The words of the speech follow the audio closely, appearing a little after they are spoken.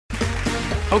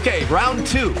Okay, round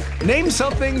two. Name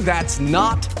something that's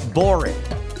not boring.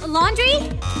 A laundry?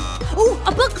 Ooh, a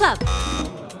book club.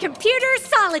 Computer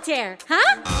solitaire,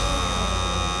 huh?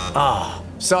 Ah,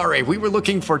 oh, sorry, we were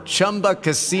looking for Chumba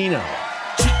Casino.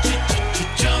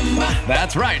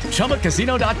 That's right,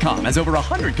 ChumbaCasino.com has over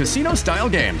 100 casino-style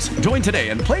games. Join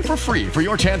today and play for free for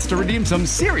your chance to redeem some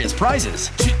serious prizes.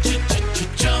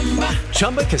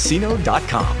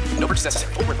 ChumbaCasino.com. No purchase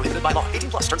necessary. Void where prohibited by law.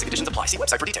 18+. Terms and conditions apply. See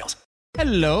website for details.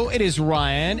 Hello, it is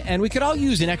Ryan, and we could all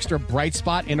use an extra bright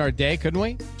spot in our day, couldn't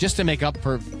we? Just to make up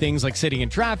for things like sitting in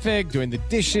traffic, doing the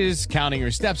dishes, counting your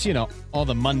steps, you know, all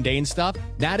the mundane stuff.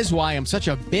 That is why I'm such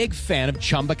a big fan of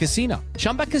Chumba Casino.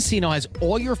 Chumba Casino has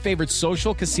all your favorite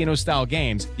social casino-style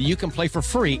games that you can play for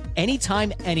free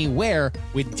anytime, anywhere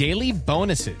with daily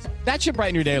bonuses. That should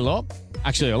brighten your day a little.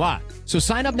 Actually, a lot. So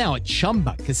sign up now at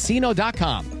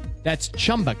ChumbaCasino.com. That's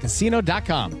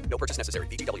ChumbaCasino.com. No purchase necessary.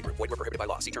 VGW Group. Void where prohibited by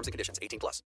law. See terms and conditions.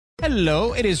 18+.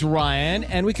 Hello, it is Ryan,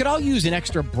 and we could all use an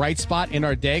extra bright spot in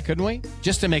our day, couldn't we?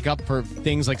 Just to make up for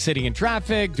things like sitting in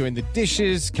traffic, doing the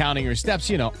dishes, counting your steps,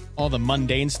 you know, all the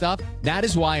mundane stuff. That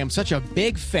is why I'm such a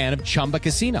big fan of Chumba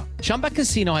Casino. Chumba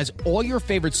Casino has all your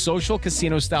favorite social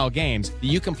casino-style games that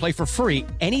you can play for free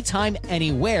anytime,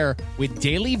 anywhere with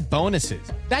daily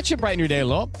bonuses. That should brighten your day a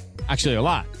little. Actually, a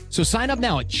lot. So sign up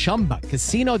now at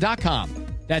ChumbaCasino.com.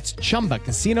 That's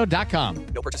ChumbaCasino.com.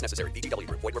 No purchase necessary. VGW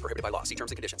Group. Void where prohibited by law. See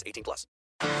terms and conditions. 18+.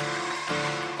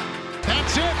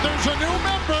 That's it. There's a new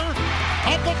member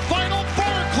of the Final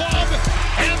Four Club,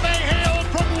 and they hail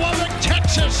from Lubbock,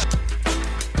 Texas.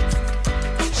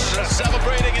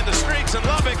 Celebrating in the streets in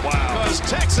Lubbock because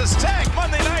Texas Tech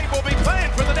Monday night will be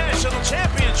playing for the national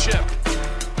championship.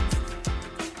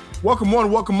 Welcome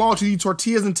one, welcome all to the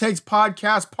Tortillas and Takes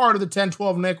podcast, part of the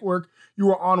 1012 network. You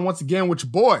are on once again with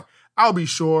your boy, I'll be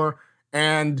sure.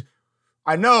 And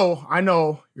I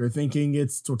know you're thinking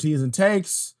it's Tortillas and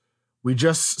Takes. We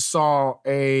just saw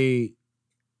a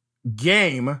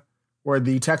game where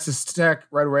the Texas Tech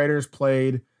Red Raiders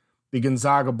played the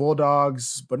Gonzaga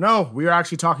Bulldogs. But no, we are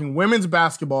actually talking women's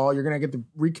basketball. You're going to get the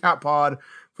recap pod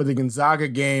for the Gonzaga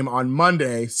game on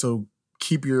Monday. So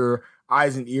keep your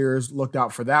eyes and ears looked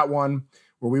out for that one,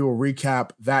 where we will recap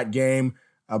that game.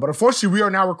 But unfortunately, we are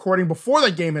now recording before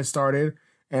that game has started,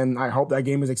 and I hope that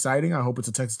game is exciting. I hope it's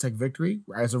a Texas Tech victory.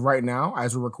 As of right now,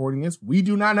 as we're recording this, we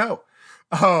do not know.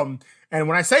 And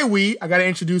when I say we, I got to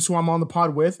introduce who I'm on the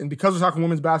pod with. And because we're talking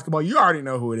women's basketball, you already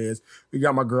know who it is. We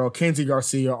got my girl, Kenzie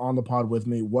Garcia, on the pod with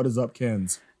me. What is up,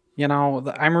 Kenz? You know,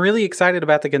 I'm really excited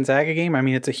about the Gonzaga game. I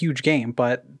mean, it's a huge game,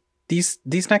 but these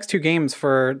next two games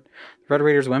for Red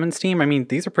Raiders women's team, I mean,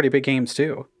 these are pretty big games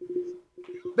too.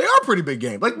 They are pretty big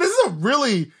games. Like, this is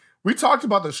we talked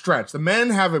about the stretch. The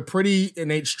men have a pretty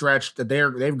innate stretch that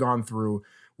they've gone through,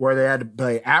 where they had to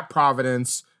play at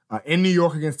Providence, in New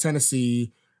York against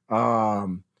Tennessee,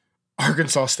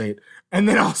 Arkansas State, and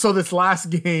then also this last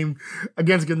game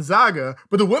against Gonzaga.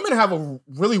 But the women have a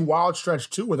really wild stretch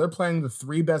too, where they're playing the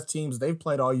three best teams they've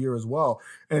played all year as well.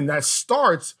 And that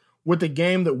starts with the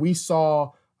game that we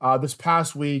saw this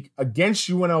past week against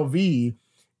UNLV.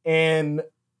 And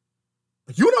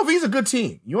UNLV is a good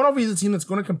team. UNLV is a team that's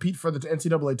going to compete for the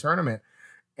NCAA tournament,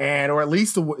 or at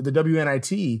least the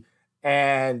WNIT.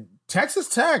 And Texas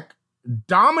Tech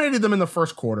dominated them in the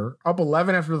first quarter, up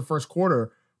 11 after the first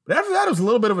quarter. But after that, it was a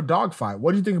little bit of a dogfight.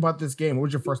 What do you think about this game? What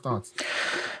was your first thoughts?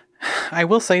 I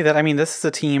will say that, I mean, this is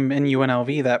a team in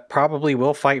UNLV that probably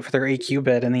will fight for their AQ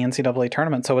bid in the NCAA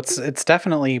tournament. So it's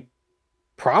definitely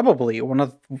probably one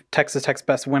of Texas Tech's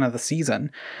best win of the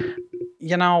season.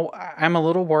 You know, I'm a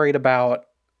little worried about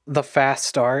the fast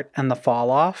start and the fall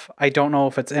off. I don't know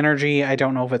if it's energy. I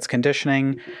don't know if it's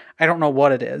conditioning. I don't know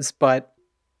what it is, but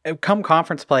come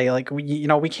conference play, like,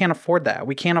 we can't afford that.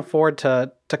 We can't afford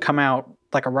to come out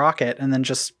like a rocket and then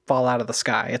just fall out of the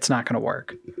sky. It's not going to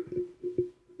work.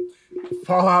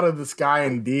 Fall out of the sky,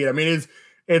 indeed. I mean,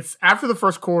 it's after the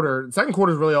first quarter. The second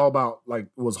quarter is really all about, like,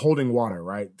 was holding water,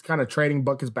 right? It's kind of trading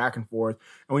buckets back and forth.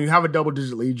 And when you have a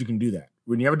double-digit lead, you can do that.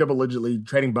 When you have a double-digit lead,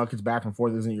 trading buckets back and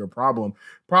forth isn't your problem.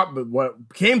 But what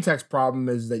became Tech's problem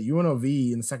is that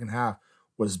UNLV in the second half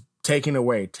was taking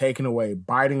away,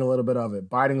 biting a little bit of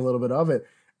it.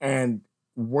 And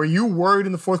were you worried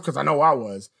in the fourth? Because I know I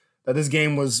was, that this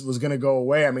game was going to go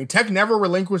away. I mean, Tech never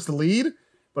relinquished the lead,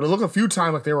 but it looked a few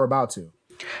times like they were about to.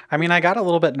 I mean, I got a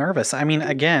little bit nervous. I mean,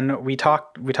 again, we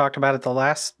talked about it the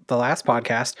last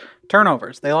podcast.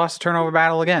 Turnovers. They lost a turnover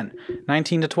battle again,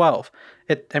 19-12.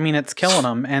 It's killing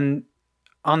them. And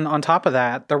on top of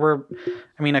that, there were,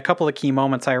 a couple of key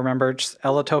moments I remember. Just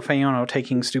Ella Tofayono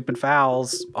taking stupid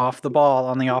fouls off the ball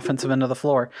on the offensive end of the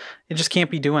floor. It just can't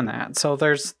be doing that. So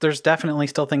there's definitely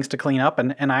still things to clean up,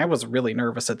 and I was really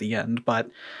nervous at the end, but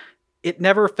it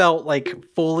never felt like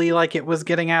fully like it was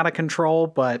getting out of control,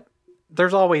 but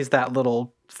there's always that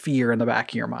little fear in the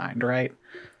back of your mind, right?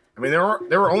 I mean, they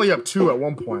were only up 2 at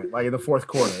one point, like in the fourth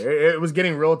quarter. It was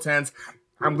getting real tense.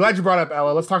 I'm glad you brought up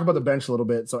Ella. Let's talk about the bench a little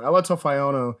bit. So Ella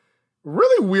Tofayono,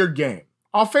 really weird game.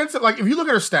 Offensive, like if you look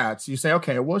at her stats, you say,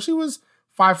 okay, well, she was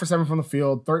 5 for 7 from the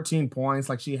field, 13 points.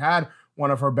 Like she had one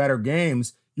of her better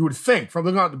games, you would think, from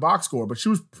looking at the box score, but she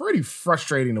was pretty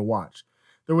frustrating to watch.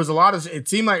 There was a lot of, it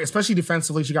seemed like, especially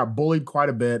defensively, she got bullied quite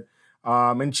a bit.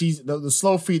 And she's the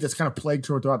slow feet that's kind of plagued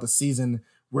her throughout the season,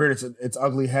 reared its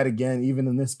ugly head again, even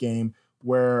in this game,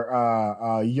 where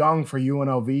Young for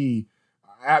UNLV,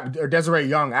 or Desiree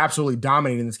Young, absolutely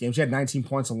dominated in this game. She had 19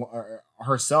 points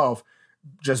herself,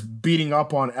 just beating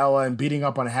up on Ella and beating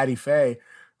up on Hattie Faye.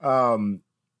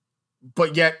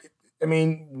 But yet,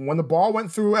 when the ball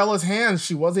went through Ella's hands,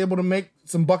 she was able to make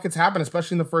some buckets happen,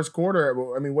 especially in the first quarter.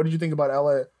 What did you think about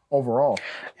Ella overall?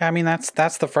 Yeah,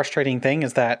 that's the frustrating thing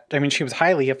is that, she was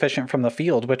highly efficient from the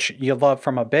field, which you love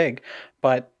from a big,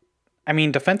 but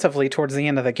defensively towards the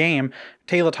end of the game,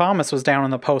 Taylor Thomas was down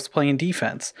in the post playing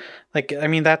defense.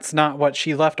 That's not what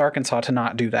she left Arkansas to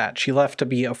not do that. She left to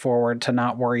be a forward, to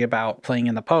not worry about playing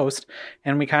in the post.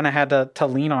 And we kind of had to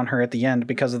lean on her at the end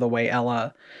because of the way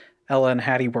Ella and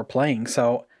Hattie were playing.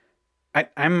 So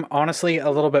I'm honestly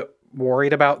a little bit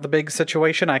worried about the big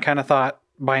situation. I kind of thought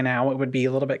by now it would be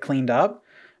a little bit cleaned up.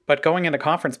 But going into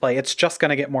conference play, it's just going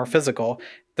to get more physical.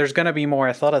 There's going to be more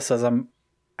athleticism.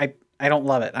 I don't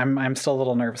love it. I'm still a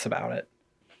little nervous about it.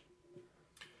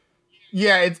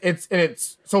 Yeah,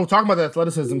 it's so talking about the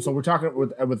athleticism. So we're talking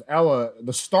with Ella.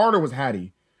 The starter was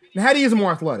Hattie, and Hattie is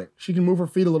more athletic. She can move her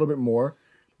feet a little bit more.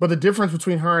 But the difference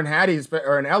between her and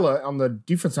and Ella on the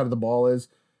defense side of the ball is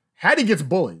Hattie gets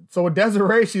bullied. So with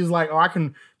Desiree, she's like, I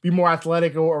can be more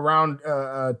athletic around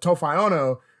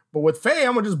Tofayono. But with Faye,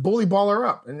 I'm gonna just bully ball her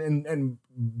up and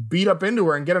beat up into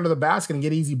her and get under the basket and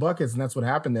get easy buckets, and that's what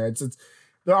happened there.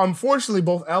 Unfortunately,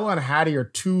 both Ella and Hattie are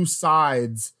two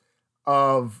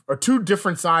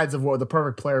different sides of what the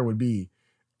perfect player would be.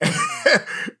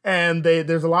 And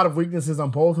there's a lot of weaknesses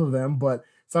on both of them, but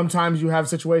sometimes you have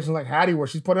situations like Hattie where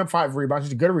she's putting up 5 rebounds,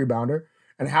 she's a good rebounder,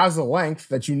 and has the length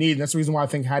that you need. And that's the reason why I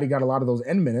think Hattie got a lot of those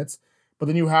end minutes. But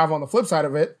then you have on the flip side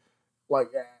of it, like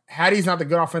Hattie's not the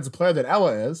good offensive player that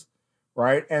Ella is,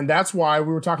 right? And that's why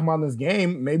we were talking about in this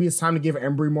game, maybe it's time to give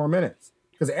Embry more minutes.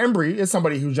 Because Embry is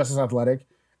somebody who's just as athletic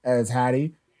as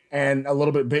Hattie and a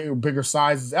little bit bigger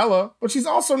size as Ella, but she's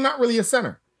also not really a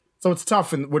center. So it's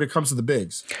tough when it comes to the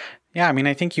bigs. Yeah,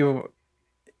 I think you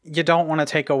don't want to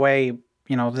take away,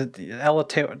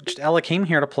 Ella came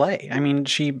here to play.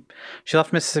 She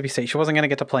left Mississippi State. She wasn't going to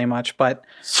get to play much, but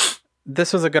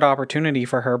this was a good opportunity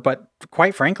for her. But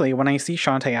quite frankly, when I see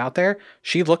Shantae out there,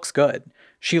 she looks good.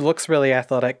 She looks really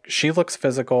athletic. She looks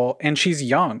physical, and she's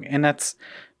young. And that's,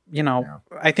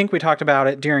 I think we talked about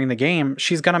it during the game.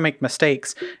 She's going to make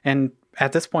mistakes. And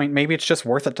at this point, maybe it's just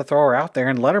worth it to throw her out there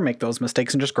and let her make those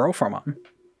mistakes and just grow from them.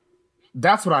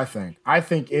 That's what I think. I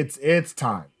think it's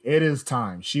time. It is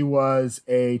time. She was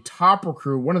a top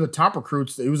recruit, one of the top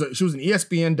recruits. She was an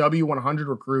ESPN W100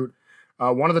 recruit,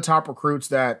 one of the top recruits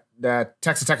that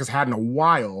Texas Tech has had in a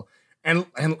while. And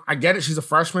I get it. She's a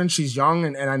freshman. She's young,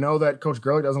 and I know that Coach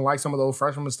Gurley doesn't like some of those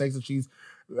freshman mistakes that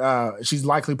she's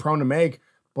likely prone to make.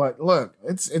 But look,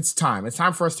 it's time. It's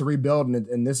time for us to rebuild,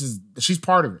 and she's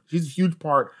part of it. She's a huge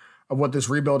part of what this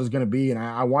rebuild is going to be, and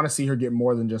I want to see her get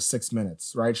more than just 6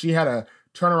 minutes, right? She had a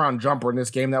turnaround jumper in this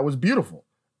game that was beautiful,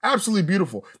 absolutely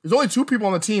beautiful. There's only 2 people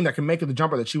on the team that can make the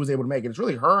jumper that she was able to make, and it's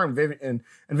really her and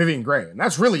Vivian Gray, and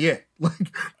that's really it.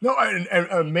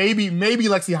 And maybe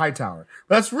Lexi Hightower.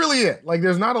 That's really it.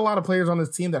 There's not a lot of players on this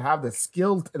team that have the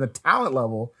skill and the talent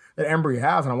level that Embry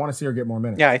has, and I want to see her get more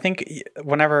minutes. Yeah, I think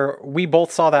whenever we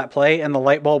both saw that play and the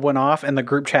light bulb went off and the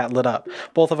group chat lit up,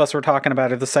 both of us were talking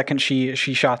about it the second she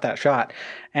shot that shot.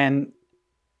 And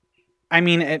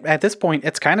at this point,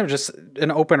 it's kind of just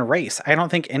an open race. I don't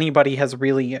think anybody has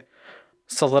really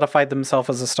solidified themselves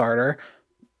as a starter.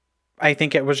 I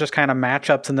think it was just kind of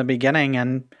matchups in the beginning,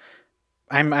 and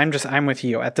I'm with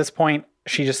you. At this point,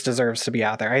 she just deserves to be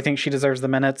out there. I think she deserves the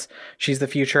minutes. She's the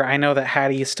future. I know that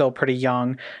Hattie is still pretty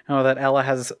young. I know that Ella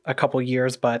has a couple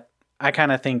years, but I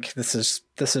kind of think this is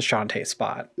Shantae's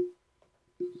spot.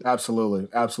 Absolutely.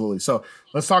 So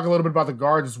let's talk a little bit about the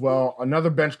guards as well.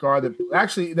 Another bench guard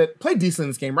that played decently in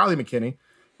this game, Riley McKinney.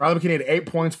 Riley McKinney had 8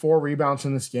 points, 4 rebounds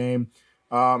in this game.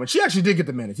 And she actually did get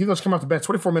the minutes. Even though she came off the bench,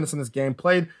 24 minutes in this game,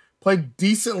 played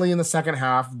decently in the second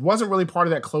half. Wasn't really part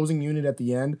of that closing unit at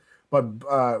the end, but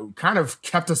kind of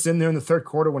kept us in there in the third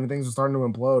quarter when things were starting to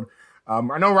implode.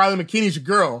 I know Riley McKinney's your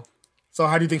girl. So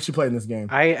how do you think she played in this game?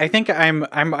 I think I'm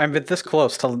this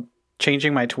close to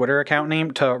changing my Twitter account name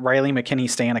to Riley McKinney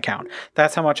Stan account.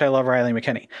 That's how much I love Riley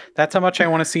McKinney. That's how much I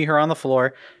want to see her on the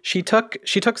floor. She took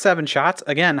 7 shots.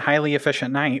 Again, highly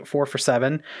efficient night, 4 for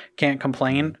 7. Can't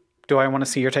complain. Do I want to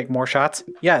see her take more shots?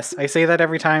 Yes, I say that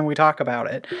every time we talk about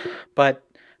it. But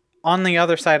on the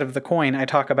other side of the coin, I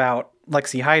talk about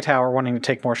Lexi Hightower wanting to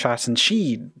take more shots, and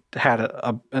she had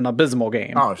an abysmal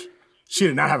game. Oh, she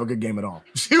did not have a good game at all.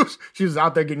 She was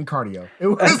out there getting cardio. It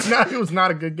was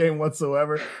not a good game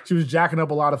whatsoever. She was jacking up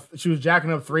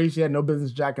threes. She had no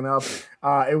business jacking up.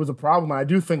 It was a problem. I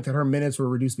do think that her minutes were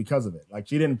reduced because of it. Like,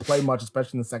 she didn't play much,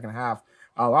 especially in the second half.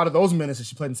 A lot of those minutes that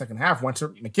she played in the second half went to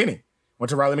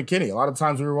Riley McKinney. A lot of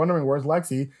times we were wondering, where's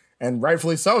Lexi? And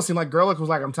rightfully so. It seemed like Gerlich was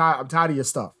like, I'm tired of your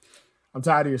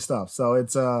stuff. So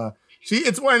it's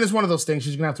one of those things.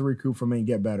 She's gonna have to recoup from it and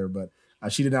get better. But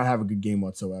she did not have a good game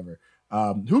whatsoever.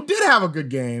 Who did have a good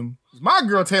game was my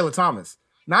girl, Taylor Thomas.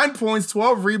 9 points,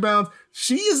 12 rebounds.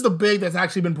 She is the big that's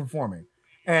actually been performing.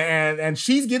 And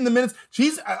she's getting the minutes.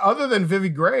 She's, other than Vivi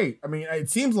Gray, I mean, it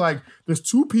seems like there's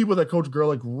 2 people that Coach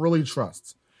Gerlich really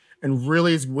trusts and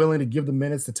really is willing to give the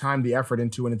minutes, the time, the effort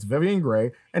into, and it's Vivian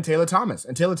Gray and Taylor Thomas.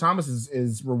 And Taylor Thomas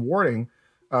is rewarding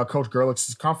Coach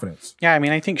Gerlich's confidence. Yeah, I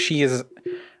mean, I think she is...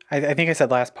 I think I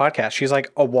said last podcast, she's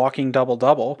like a walking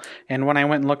double-double. And when I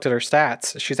went and looked at her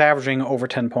stats, she's averaging over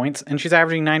 10 points, and she's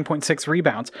averaging 9.6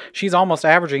 rebounds. She's almost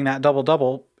averaging that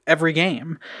double-double every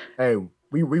game. Hey,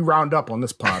 we round up on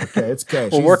this pod, okay? It's okay.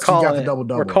 Well, we're calling it the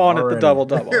double-double.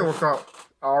 We're calling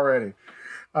already.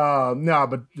 No,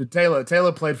 but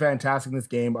Taylor played fantastic in this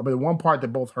game. I mean, the one part that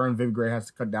both her and Viv Gray has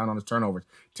to cut down on is turnovers.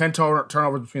 10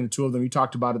 turnovers between the two of them. You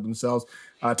talked about it themselves.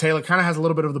 Taylor kind of has a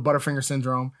little bit of the Butterfinger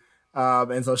syndrome.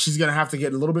 And so she's going to have to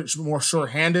get a little bit more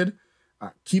sure-handed,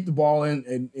 keep the ball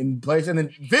in place. And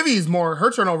then Vivi's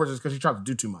her turnovers is because she tries to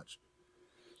do too much.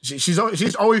 She's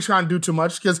always trying to do too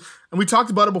much and we talked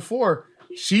about it before,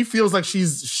 she feels like she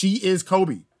is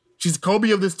Kobe. She's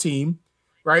Kobe of this team,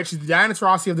 right? She's the Diana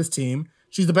Taurasi of this team.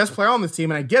 She's the best player on this team,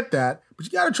 and I get that, but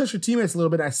you got to trust your teammates a little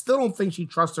bit. I still don't think she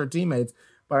trusts her teammates,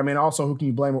 but I mean, also, who can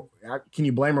you blame her? Can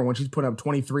you blame her when she's putting up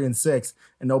 23 and 6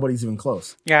 and nobody's even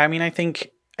close? Yeah, I mean, I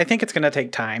think it's going to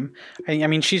take time. I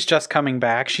mean, she's just coming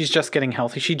back. She's just getting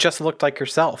healthy. She just looked like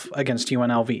herself against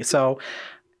UNLV. So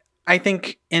I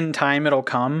think in time it'll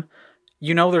come.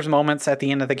 You know, there's moments at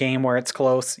the end of the game where it's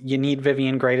close. You need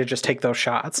Vivian Gray to just take those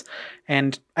shots.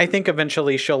 And I think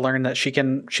eventually she'll learn that she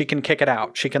can kick it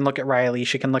out. She can look at Riley.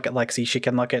 She can look at Lexi. She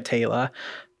can look at Taylor.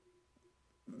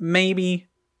 Maybe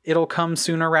it'll come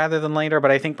sooner rather than later,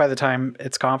 but I think by the time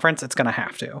it's conference, it's going to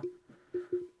have to.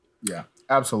 Yeah.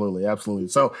 Absolutely.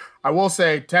 So I will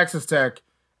say Texas Tech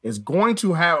is going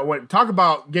to talk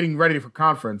about getting ready for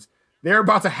conference. They're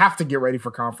about to have to get ready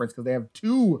for conference because they have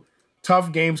 2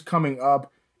 tough games coming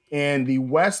up in the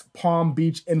West Palm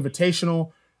Beach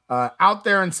Invitational out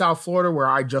there in South Florida where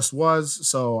I just was.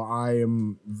 So I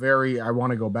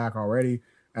want to go back already.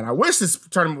 And I wish this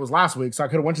tournament was last week so I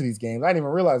could have went to these games. I didn't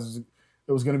even realize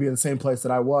it was going to be in the same place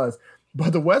that I was.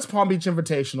 But the West Palm Beach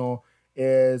Invitational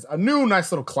is a new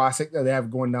nice little classic that they have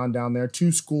going down there.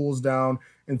 2 schools down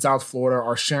in South Florida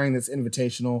are sharing this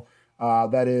invitational.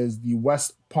 That is the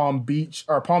West Palm Beach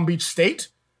State,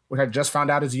 which I just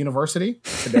found out is a university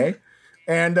today,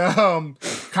 and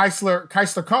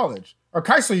Keisler College or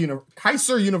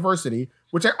Keisler University,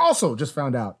 which I also just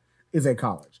found out is a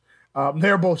college.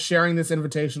 They're both sharing this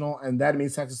invitational, and that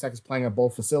means Texas Tech is playing at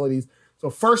both facilities. So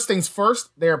first things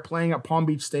first, they are playing at Palm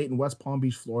Beach State in West Palm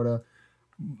Beach, Florida,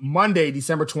 Monday,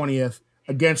 December 20th,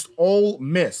 against Ole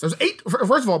Miss. There's 8.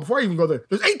 First of all, before I even go there,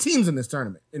 there's 8 teams in this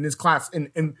tournament, in this class, in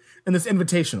this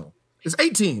invitational. There's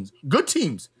 8 teams, good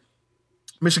teams.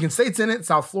 Michigan State's in it,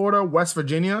 South Florida, West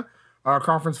Virginia, our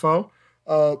conference foe.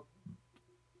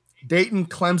 Dayton,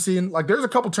 Clemson. Like, there's a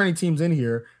couple tourney teams in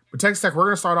here. But Texas Tech, we're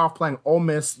going to start off playing Ole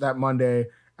Miss that Monday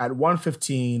at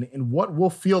 1:15 in what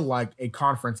will feel like a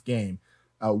conference game.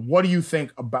 What do you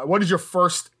think about? What is your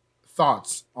first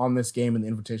thoughts on this game and the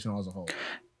invitational as a whole?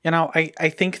 You know, I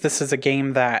think this is a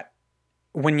game that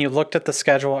when you looked at the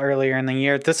schedule earlier in the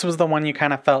year, this was the one you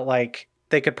kind of felt like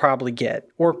they could probably get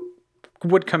or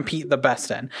would compete the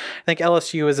best in. I think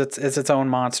LSU is its own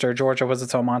monster. Georgia was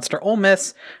its own monster. Ole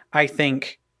Miss, I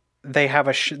think they have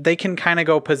they can kind of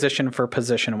go position for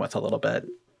position with a little bit.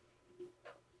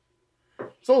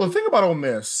 So the thing about Ole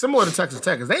Miss, similar to Texas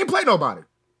Tech, is they ain't played nobody.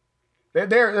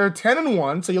 They're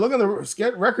 10-1. So you look at the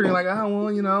record, and you're like, oh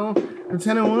well, they're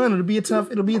 10-1. It'll be a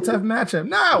tough matchup.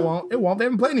 No, it won't. It won't. They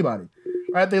haven't played anybody.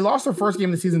 Right? They lost their first game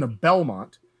of the season to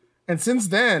Belmont, and since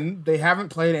then they haven't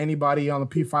played anybody on the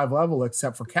P5 level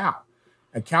except for Cal.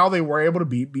 And Cal they were able to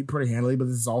beat pretty handily, but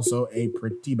this is also a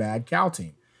pretty bad Cal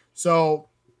team. So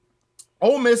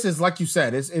Ole Miss is, like you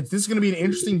said, this is going to be an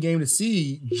interesting game to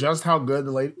see just how good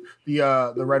the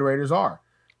Red Raiders are.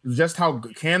 Just how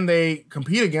can they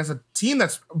compete against a team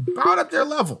that's about at their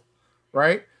level,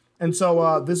 right? And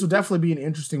so this will definitely be an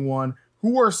interesting one.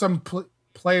 Who are some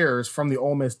players from the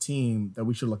Ole Miss team that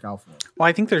we should look out for? Well,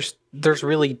 I think there's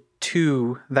really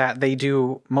two that they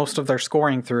do most of their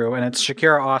scoring through, and it's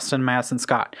Shakira Austin, Madison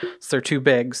Scott. It's their two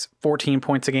bigs, 14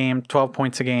 points a game, 12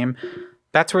 points a game.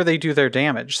 That's where they do their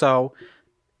damage. So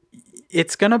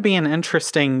it's going to be an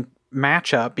interesting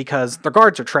matchup because their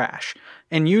guards are trash.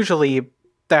 And usually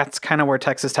that's kind of where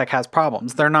Texas Tech has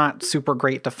problems. They're not super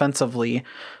great defensively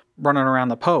running around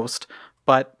the post,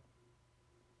 but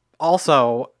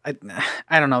also,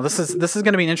 I don't know. This is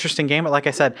going to be an interesting game, but like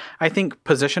I said, I think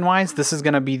position-wise, this is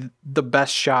going to be the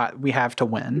best shot we have to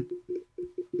win.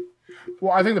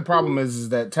 Well, I think the problem is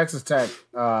that Texas Tech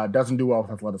doesn't do well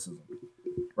with athleticism,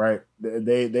 right?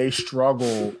 They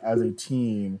struggle as a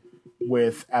team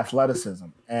with athleticism,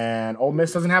 and Ole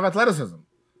Miss doesn't have athleticism,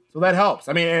 so that helps.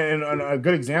 I mean, and a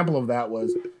good example of that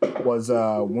was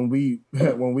when we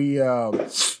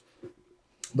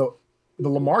the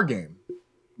Lamar game.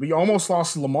 We almost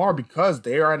lost to Lamar because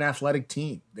they are an athletic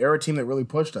team. They're a team that really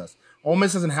pushed us. Ole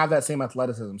Miss doesn't have that same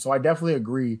athleticism. So I definitely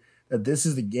agree that this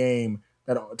is the game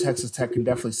that Texas Tech can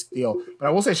definitely steal. But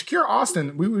I will say, Shakira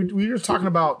Austin, we were just talking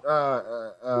about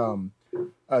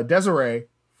Desiree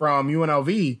from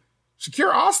UNLV.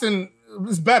 Shakira Austin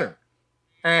is better.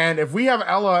 And if we have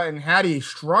Ella and Hattie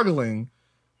struggling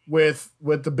with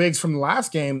the bigs from the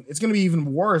last game, it's going to be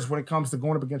even worse when it comes to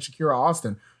going up against Shakira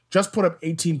Austin. Just put up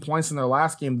 18 points in their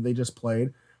last game that they just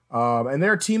played. And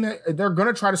they're a team that they're going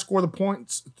to try to score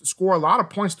a lot of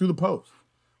points through the post,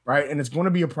 right? And it's going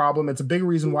to be a problem. It's a big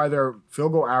reason why their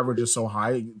field goal average is so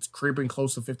high. It's creeping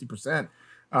close to 50%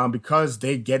 because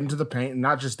they get into the paint. And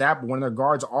not just that, but when their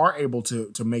guards are able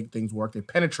to make things work, they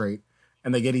penetrate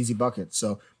and they get easy buckets.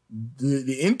 So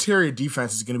the interior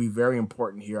defense is going to be very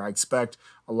important here. I expect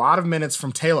a lot of minutes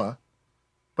from Taylor,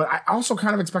 but I also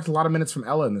kind of expect a lot of minutes from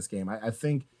Ella in this game. I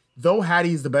think, though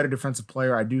Hattie is the better defensive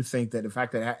player, I do think that the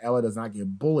fact that Ella does not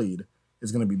get bullied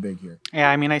is going to be big here. Yeah,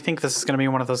 I mean, I think this is going to be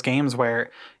one of those games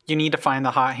where you need to find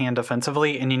the hot hand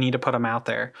defensively and you need to put them out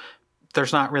there.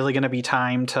 There's not really going to be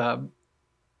time to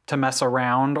mess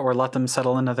around or let them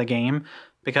settle into the game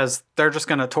because they're just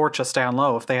going to torch us down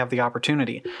low if they have the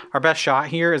opportunity. Our best shot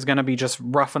here is going to be just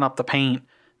roughing up the paint,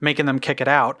 making them kick it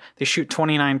out. They shoot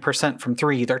 29% from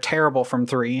three. They're terrible from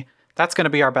three. That's going to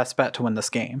be our best bet to win this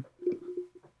game.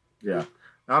 Yeah.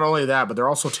 Not only that, but they're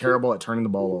also terrible at turning the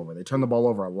ball over. They turn the ball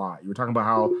over a lot. You were talking about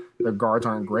how their guards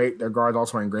aren't great. Their guards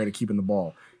also aren't great at keeping the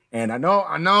ball. And I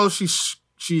know she's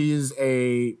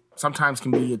sometimes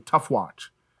can be a tough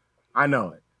watch. I know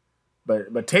it.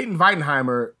 But Tatum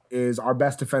Weidenheimer is our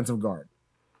best defensive guard.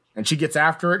 And she gets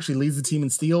after it. She leads the team in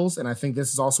steals. And I think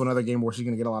this is also another game where she's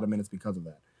going to get a lot of minutes because of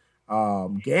that.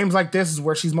 Games like this is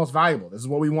where she's most valuable. This is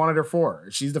what we wanted her for.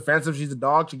 She's defensive. She's a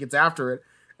dog. She gets after it.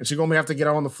 And she's going to have to get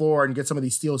on the floor and get some of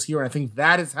these steals here. And I think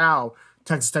that is how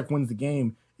Texas Tech wins the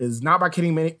game, is not by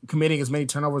committing as many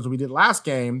turnovers as we did last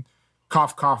game.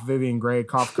 Cough, cough, Vivian Gray.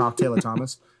 Cough, cough, Taylor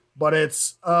Thomas. But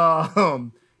it's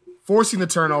forcing the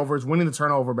turnovers, winning the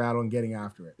turnover battle, and getting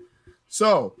after it.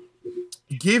 So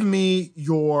give me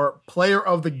your player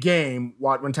of the game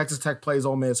when Texas Tech plays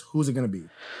Ole Miss. Who's it going to be?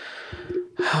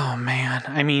 Oh, man.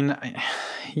 I mean,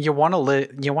 you want to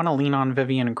lean on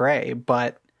Vivian Gray,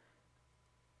 but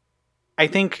I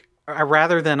think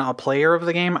rather than a player of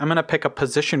the game, I'm going to pick a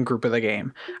position group of the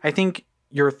game. I think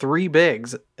your three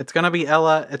bigs, it's going to be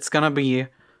Ella, it's going to be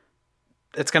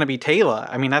Taylor.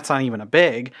 I mean, that's not even a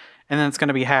big. And then it's going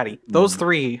to be Hattie. Those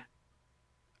three,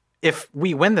 if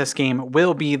we win this game,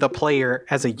 will be the player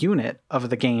as a unit of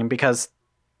the game because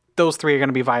those three are going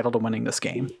to be vital to winning this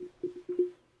game.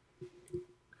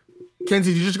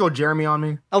 Kenzie, did you just go Jeremy on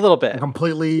me? A little bit.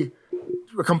 Completely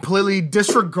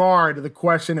disregard the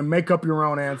question and make up your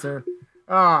own answer.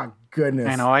 Oh, goodness.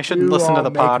 I know. I shouldn't listen to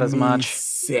the pod as much.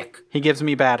 Sick. He gives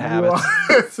me bad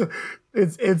habits.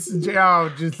 It's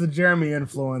just the Jeremy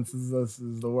influence is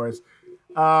the worst.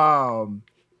 I'm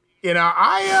gonna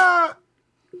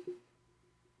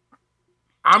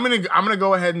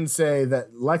go ahead and say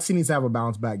that Lexi needs to have a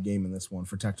bounce back game in this one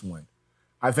for Tech to win.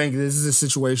 I think this is a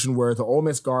situation where the Ole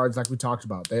Miss guards, like we talked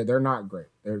about, they're not great.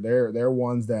 They're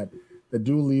ones that that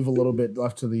do leave a little bit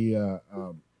left to the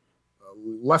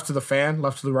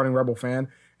running Rebel fan.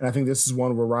 And I think this is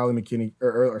one where Riley McKinney,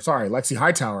 Lexi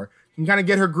Hightower can kind of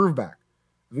get her groove back.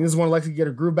 I think this is one Lexi get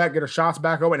her groove back, get her shots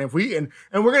back open. And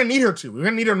we're going to need her to. We're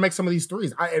going to need her to make some of these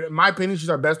threes. In my opinion, she's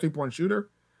our best 3-point shooter,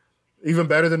 even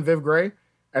better than Viv Gray.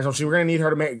 And so we're going to need her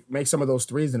to make some of those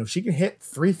threes. And if she can hit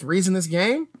 3 threes in this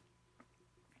game,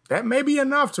 that may be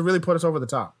enough to really put us over the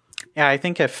top. Yeah, I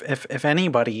think if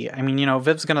anybody, I mean,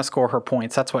 Viv's going to score her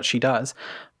points. That's what she does.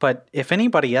 But if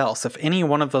anybody else, if any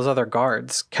one of those other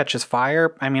guards catches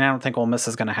fire, I mean, I don't think Ole Miss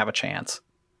is going to have a chance.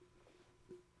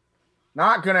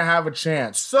 Not going to have a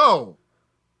chance. So,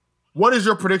 what is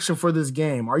your prediction for this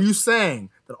game? Are you saying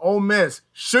that Ole Miss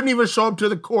shouldn't even show up to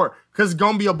the court because it's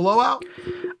going to be a blowout?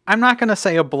 I'm not going to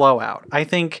say a blowout. I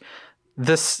think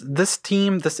this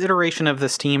iteration of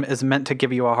this team is meant to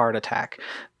give you a heart attack.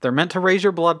 They're meant to raise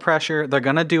your blood pressure. They're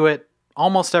going to do it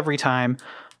almost every time.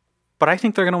 But I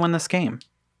think they're going to win this game.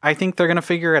 I think they're going to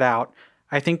figure it out.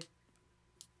 I think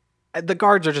the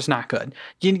guards are just not good.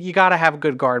 You got to have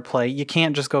good guard play. You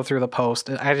can't just go through the post.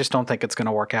 I just don't think it's going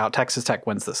to work out. Texas Tech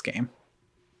wins this game.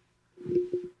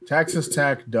 Texas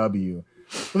Tech W.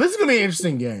 Well, this is going to be an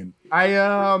interesting game.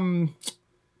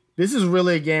 This is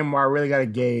really a game where I really got to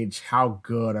gauge how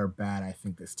good or bad I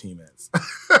think this team is.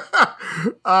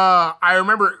 I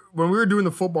remember when we were doing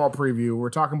the football preview, we were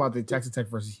talking about the Texas Tech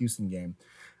versus Houston game.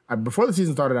 Before the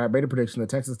season started, I made a prediction that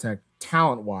Texas Tech,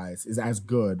 talent-wise, is as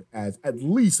good as at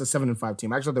least a 7-5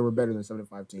 team. Actually, they were better than a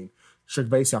 7-5 team, shook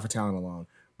based off of talent alone.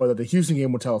 But that the Houston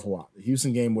game would tell us a lot. The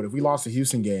Houston game would, if we lost the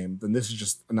Houston game, then this is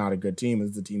just not a good team. This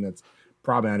is a team that's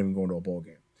probably not even going to a bowl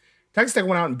game. Texas Tech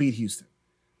went out and beat Houston.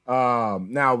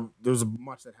 Now, there's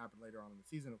much that happened later on in the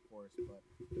season, of course, but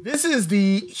this is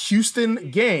the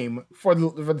Houston game for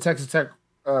the Texas Tech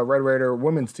Red Raider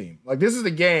women's team. Like, this is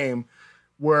the game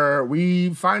where we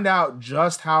find out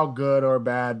just how good or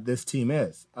bad this team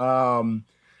is.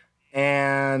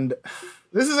 And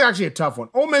this is actually a tough one.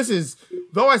 Ole Miss is,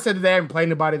 though I said that they haven't played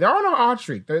anybody, they're on a hot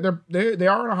streak. They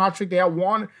are on a hot streak.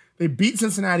 They beat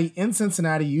Cincinnati in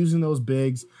Cincinnati using those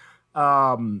bigs.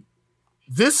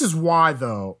 This is why,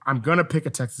 though, I'm going to pick a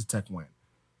Texas Tech win.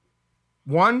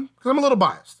 One, because I'm a little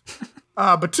biased.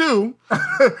 But two,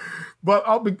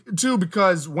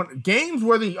 because when games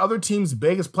where the other team's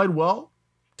big has played well,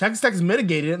 Texas Tech has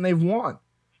mitigated it and they've won.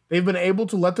 They've been able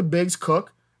to let the bigs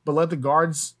cook, but let the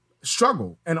guards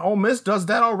struggle. And Ole Miss does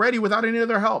that already without any of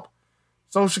their help.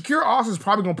 So Shakir Austin's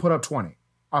probably going to put up 20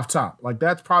 off top. Like,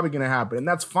 that's probably going to happen, and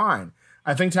that's fine.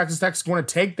 I think Texas Tech's going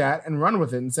to take that and run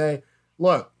with it and say,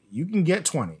 look, you can get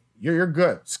 20. You're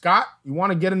good. Scott, you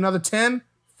want to get another 10?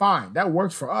 Fine. That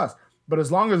works for us. But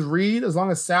as long as Reed, as long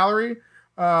as Salary,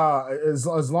 as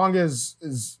long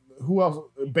as who else?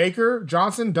 Baker,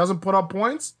 Johnson doesn't put up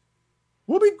points,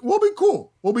 we'll be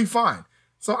cool. We'll be fine.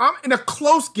 So I'm in a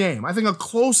close game. I think a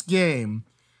close game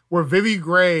where Vivi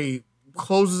Gray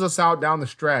closes us out down the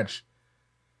stretch.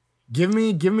 Give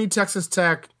me Texas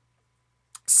Tech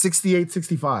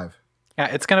 68-65. Yeah,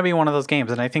 it's going to be one of those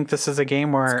games, and I think this is a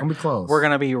game where we're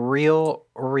going to be real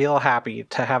happy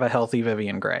to have a healthy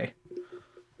Vivian Gray.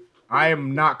 I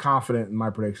am not confident in my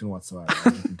prediction whatsoever.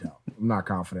 As you can tell. I'm not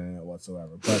confident in it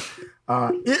whatsoever. But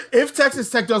if Texas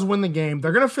Tech does win the game,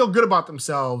 they're going to feel good about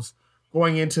themselves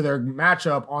going into their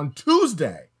matchup on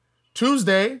Tuesday.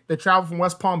 Tuesday, they travel from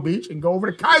West Palm Beach and go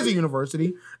over to Kaiser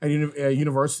University, a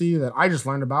university that I just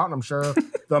learned about, and I'm sure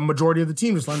the majority of the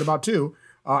team just learned about too,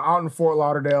 out in Fort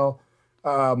Lauderdale.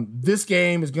 This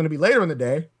game is going to be later in the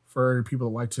day for people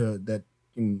that like to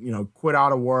quit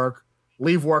out of work,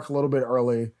 leave work a little bit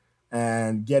early,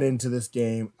 and get into this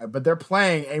game. But they're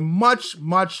playing a much,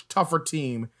 much tougher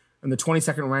team than the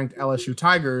 22nd ranked LSU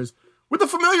Tigers with a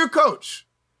familiar coach.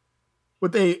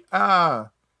 With a,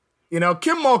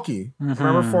 Kim Mulkey,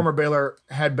 remember former Baylor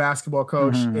head basketball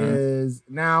coach, is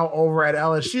now over at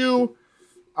LSU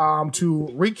to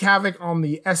wreak havoc on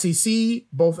the SEC,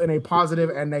 both in a positive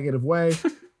and negative way.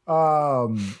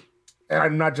 And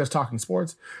I'm not just talking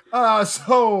sports. What's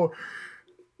your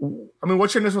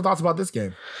initial thoughts about this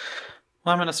game?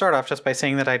 Well, I'm going to start off just by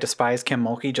saying that I despise Kim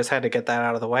Mulkey. Just had to get that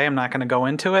out of the way. I'm not going to go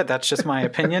into it. That's just my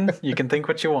opinion. You can think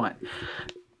what you want.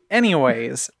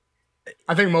 Anyways.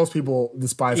 I think most people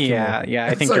despise Kim Mulkey. Yeah,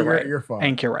 I think so you're right. You're fine. I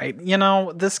think you're right.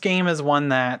 This game is one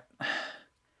that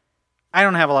I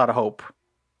don't have a lot of hope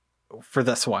for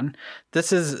this one.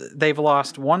 They've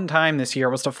lost one time this year.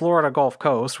 It was to Florida Gulf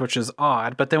Coast, which is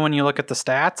odd. But then when you look at the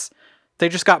stats, they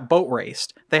just got boat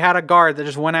raced. They had a guard that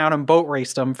just went out and boat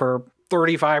raced them for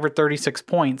 35 or 36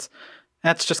 points.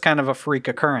 That's just kind of a freak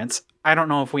occurrence. I don't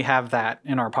know if we have that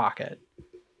in our pocket.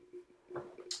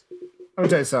 Let me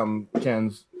tell you something,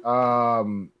 Kens.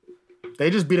 They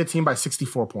just beat a team by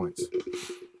 64 points.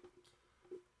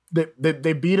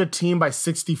 They beat a team by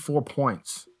 64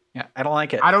 points. Yeah, I don't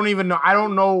like it. I don't even know. I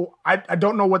don't know. I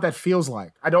don't know what that feels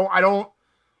like. I don't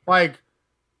like.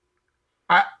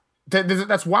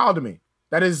 That's wild to me.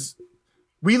 That is.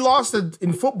 We lost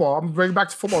in football. I'm bringing back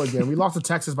to football again. We lost to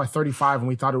Texas by 35, and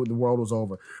we thought the world was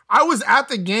over. I was at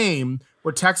the game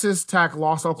where Texas Tech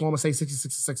lost to Oklahoma State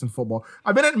 66-6 in football.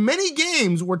 I've been at many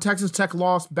games where Texas Tech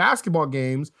lost basketball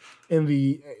games in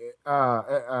the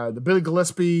Billy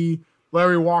Gillispie,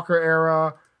 Larry Walker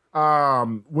era,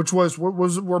 which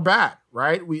were bad,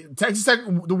 right? Texas Tech,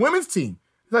 the women's team,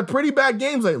 has had pretty bad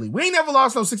games lately. We ain't never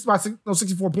lost those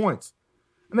 64 points,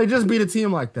 and they just beat a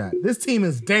team like that. This team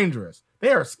is dangerous. They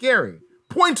are scary.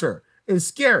 Pointer is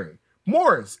scary.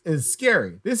 Morris is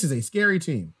scary. This is a scary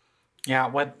team. Yeah,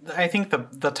 what I think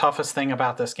the toughest thing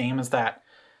about this game is that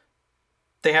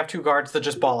they have two guards that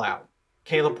just ball out.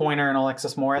 Caleb Pointer and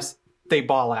Alexis Morris, they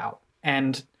ball out.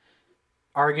 And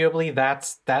arguably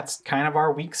that's kind of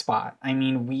our weak spot. I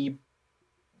mean,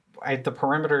 the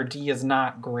perimeter D is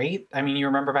not great. I mean, you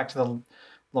remember back to the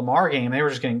Lamar game, they were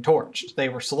just getting torched. They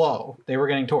were slow. They were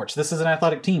getting torched. This is an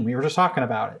athletic team. We were just talking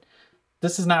about it.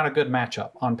 This is not a good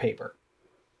matchup on paper.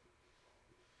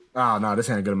 Oh, no, this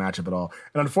ain't a good matchup at all.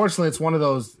 And unfortunately, it's one of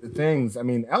those things. I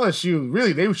mean, LSU,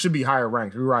 really, they should be higher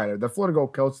ranked. You're right. The Florida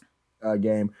Gulf Coast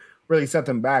game really set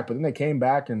them back, but then they came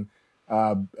back and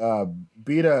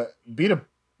beat a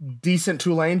decent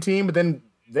Tulane team, but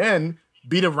then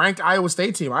beat a ranked Iowa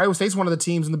State team. Iowa State's one of the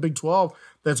teams in the Big 12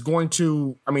 that's going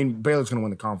to, I mean, Baylor's going to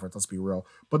win the conference, let's be real.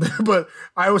 But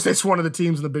Iowa State's one of the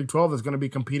teams in the Big 12 that's going to be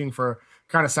competing for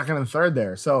kind of second and third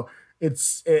there. So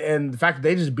and the fact that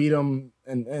they just beat them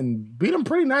and beat them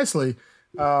pretty nicely,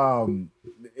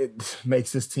 it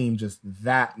makes this team just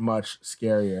that much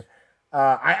scarier.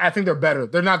 I think they're better.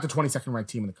 They're not the 22nd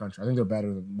ranked team in the country. I think they're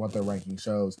better than what their ranking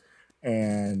shows.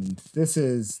 And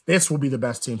this will be the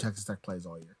best team Texas Tech plays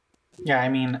all year. Yeah, I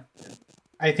mean,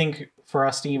 I think for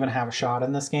us to even have a shot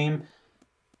in this game,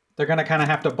 they're going to kind of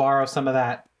have to borrow some of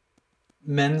that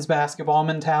men's basketball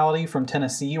mentality from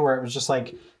Tennessee, where it was just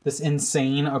like this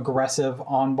insane, aggressive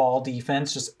on-ball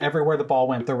defense. Just everywhere the ball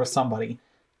went, there was somebody.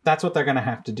 That's what they're going to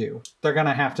have to do. They're going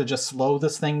to have to just slow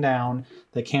this thing down.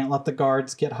 They can't let the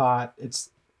guards get hot. It's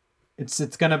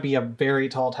going to be a very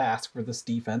tall task for this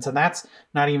defense. And that's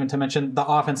not even to mention the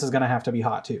offense is going to have to be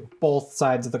hot too. Both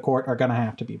sides of the court are going to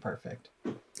have to be perfect.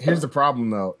 Here's the problem,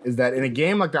 though, is that in a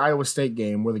game like the Iowa State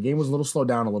game, where the game was a little slowed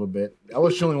down a little bit,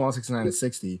 LSU only won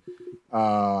 69-60.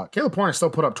 Caleb Pointer still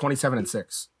put up 27 and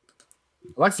 6.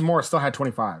 Alexis Morris still had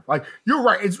 25. Like, you're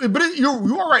right.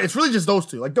 You are right. It's really just those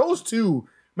two. Like, those two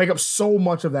make up so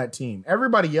much of that team.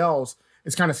 Everybody else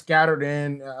is kind of scattered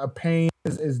in. Payne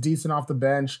is decent off the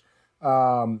bench.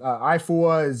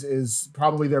 Ifua is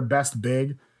probably their best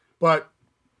big, but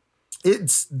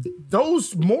it's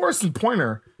those Morris and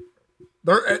Pointer.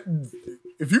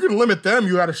 If you can limit them,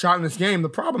 you had a shot in this game. The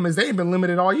problem is they ain't been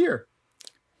limited all year.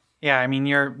 Yeah, I mean,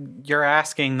 you're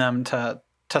asking them to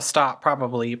stop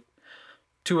probably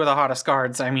two of the hottest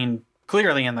guards. I mean,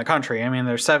 clearly in the country. I mean,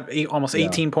 there's almost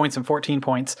 18 points and 14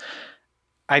 points.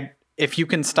 If you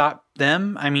can stop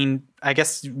them, I mean, I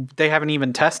guess they haven't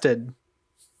even tested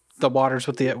the waters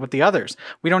with the others.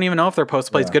 We don't even know if their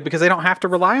post play is good because they don't have to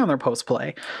rely on their post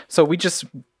play. So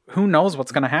who knows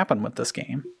what's going to happen with this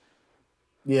game.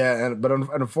 Yeah, but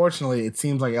unfortunately, it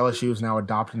seems like LSU is now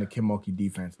adopting the Kim Mulkey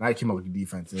defense. That Kim Mulkey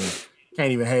defense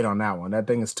can't even hate on that one. That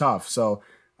thing is tough. So,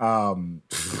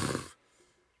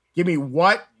 give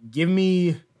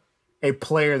me a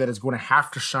player that is going to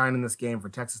have to shine in this game for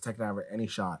Texas Tech to have any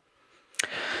shot.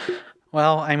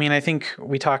 Well, I mean, I think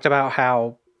we talked about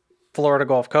how Florida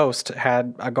Gulf Coast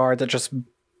had a guard that just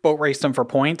boat raced them for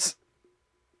points.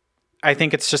 I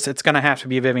think it's going to have to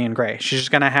be Vivian Gray. She's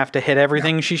just going to have to hit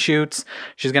everything she shoots.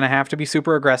 She's going to have to be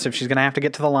super aggressive. She's going to have to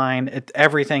get to the line.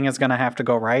 Everything is going to have to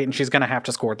go right, and she's going to have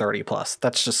to score 30 plus.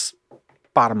 That's just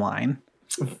bottom line.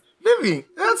 Vivian,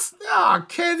 that's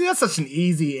such an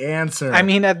easy answer. I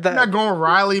mean, not going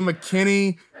Riley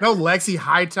McKinney, no Lexi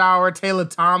Hightower, Taylor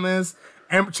Thomas,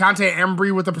 Chante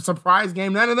Embry with a surprise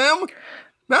game. None of them.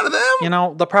 You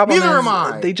know, the problem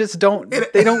is they just don't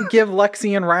give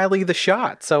Lexi and Riley the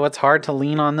shot, so it's hard to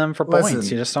lean on them for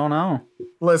points. You just don't know.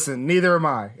 Listen, neither am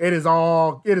I. It is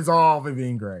all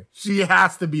Vivian Gray. She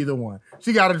has to be the one.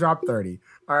 She got to drop 30.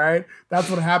 All right? That's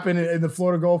what happened in the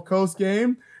Florida Gulf Coast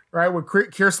game, right, where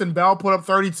Kirsten Bell put up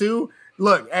 32.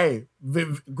 Look, hey,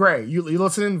 Gray, you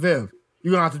listening? Viv,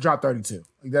 you're going to have to drop 32.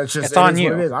 That's just it's on you.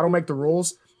 What it is. I don't make the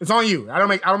rules. It's on you. I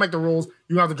don't make the rules.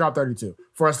 You have to drop 32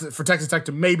 for Texas Tech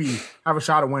to maybe have a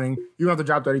shot at winning. You have to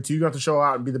drop 32. You have to show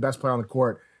out and be the best player on the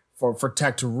court for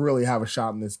Tech to really have a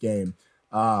shot in this game.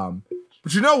 But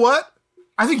you know what?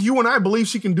 I think you and I believe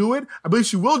she can do it. I believe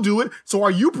she will do it. So are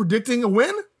you predicting a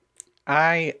win?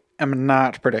 I am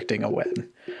not predicting a win.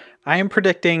 I am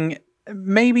predicting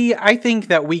maybe. I think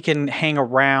that we can hang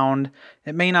around.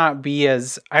 It may not be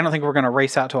as, I don't think we're going to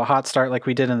race out to a hot start like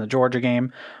we did in the Georgia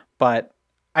game, but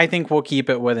I think we'll keep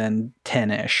it within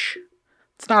 10-ish.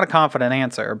 It's not a confident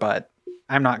answer, but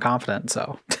I'm not confident,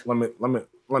 so. Let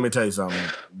me tell you something.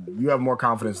 You have more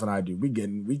confidence than I do. We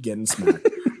getting smacked.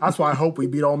 That's why I hope we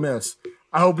beat Ole Miss.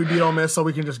 I hope we beat Ole Miss so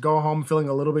we can just go home feeling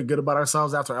a little bit good about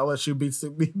ourselves after LSU beats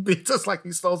us like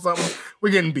we stole something.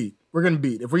 We're getting beat. We're getting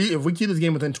beat. If we keep this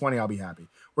game within 20, I'll be happy.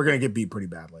 We're going to get beat pretty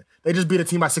badly. They just beat a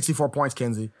team by 64 points,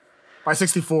 Kenzie. By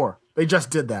 64. They just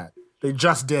did that. They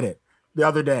just did it the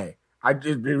other day.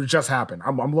 It just happened.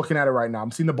 I'm looking at it right now.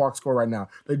 I'm seeing the box score right now.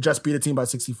 They just beat a team by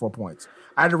 64 points.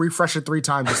 I had to refresh it 3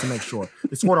 times just to make sure.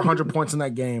 They scored 100 points in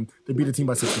that game. They beat a team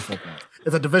by 64 points.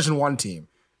 It's a Division I team.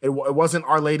 It wasn't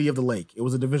Our Lady of the Lake. It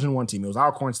was a Division I team. It was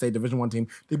Alcorn State Division I team.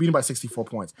 They beat them by 64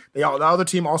 points. The other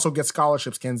team also gets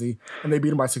scholarships, Kenzie, and they beat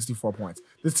them by 64 points.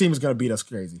 This team is going to beat us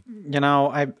crazy.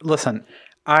 Listen,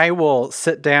 I will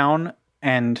sit down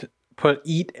and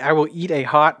I will eat a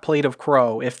hot plate of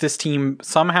crow if this team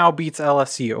somehow beats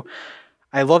LSU.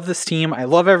 I love this team. I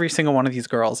love every single one of these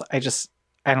girls. I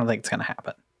don't think it's going to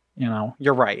happen.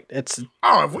 You're right. Let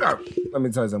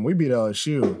me tell you something. We beat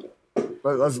LSU.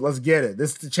 Let's get it.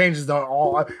 This changes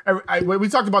we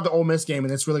talked about the Ole Miss game,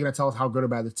 and it's really going to tell us how good or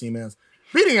bad this team is.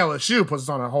 Beating LSU puts us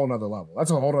on a whole nother level. That's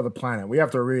a whole other planet. We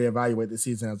have to reevaluate the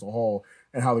season as a whole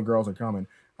and how the girls are coming.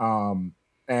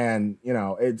 And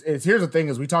here's the thing: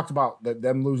 is we talked about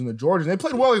them losing to Georgia. They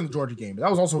played well in the Georgia game, but that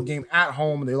was also a game at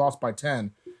home, and they lost by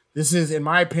 10. This is, in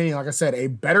my opinion, like I said, a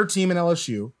better team in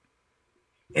LSU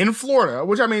in Florida.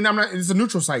 Which it's a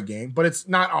neutral site game, but it's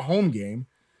not a home game.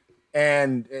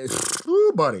 And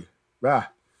buddy,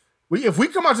 if we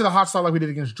come out to the hot start like we did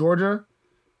against Georgia,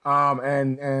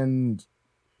 and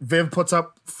Viv puts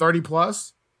up 30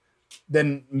 plus,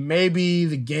 then maybe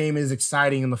the game is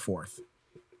exciting in the fourth.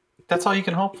 That's all you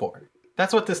can hope for.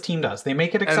 That's what this team does. They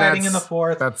make it exciting in the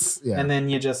fourth. And then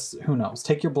you just, who knows?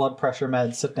 Take your blood pressure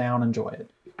meds, sit down, enjoy it.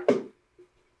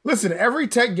 Listen, every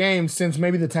Tech game since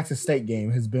maybe the Texas State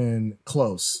game has been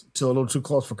close, to a little too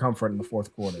close for comfort in the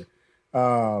fourth quarter.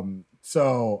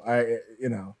 So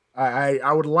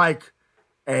I would like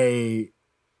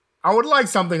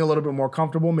something a little bit more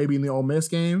comfortable, maybe in the Ole Miss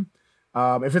game.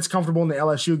 If it's comfortable in the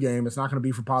LSU game, it's not going to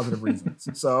be for positive reasons.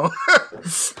 So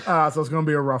it's going to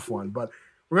be a rough one. But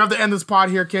we're going to have to end this pod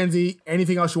here, Kenzie.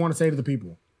 Anything else you want to say to the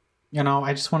people?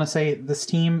 I just want to say this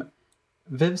team,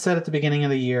 Viv said at the beginning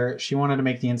of the year, she wanted to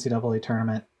make the NCAA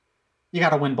tournament. You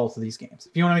got to win both of these games.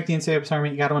 If you want to make the NCAA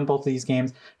tournament, you got to win both of these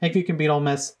games. And if you can beat Ole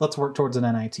Miss, let's work towards an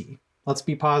NIT. Let's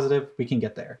be positive. We can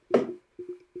get there.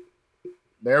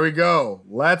 There we go.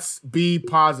 Let's be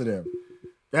positive.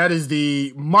 That is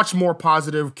the much more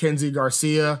positive Kenzie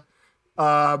Garcia.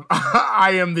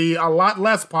 I am a lot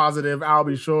less positive, I'll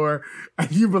be sure. And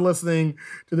you've been listening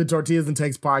to the Tortillas and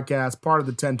Takes podcast, part of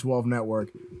the 1012 network.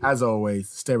 As always,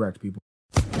 stay wrecked, people.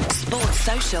 Sports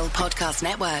Social Podcast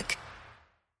Network.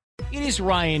 It is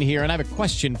Ryan here, and I have a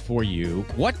question for you.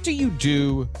 What do you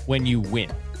do when you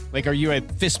win? Like, are you a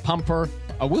fist pumper,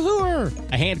 a woohooer,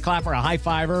 a hand clapper, a high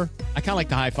fiver? I kind of like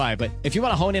the high five, but if you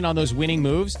want to hone in on those winning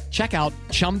moves, check out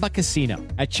Chumba Casino.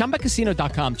 At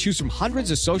ChumbaCasino.com, choose from hundreds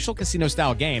of social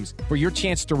casino-style games for your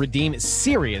chance to redeem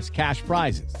serious cash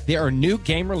prizes. There are new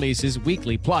game releases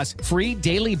weekly, plus free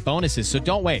daily bonuses, so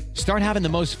don't wait. Start having the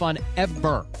most fun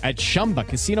ever at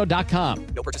ChumbaCasino.com.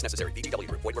 No purchase necessary. VGW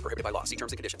Group. Void where prohibited by law. See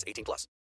terms and conditions. 18+.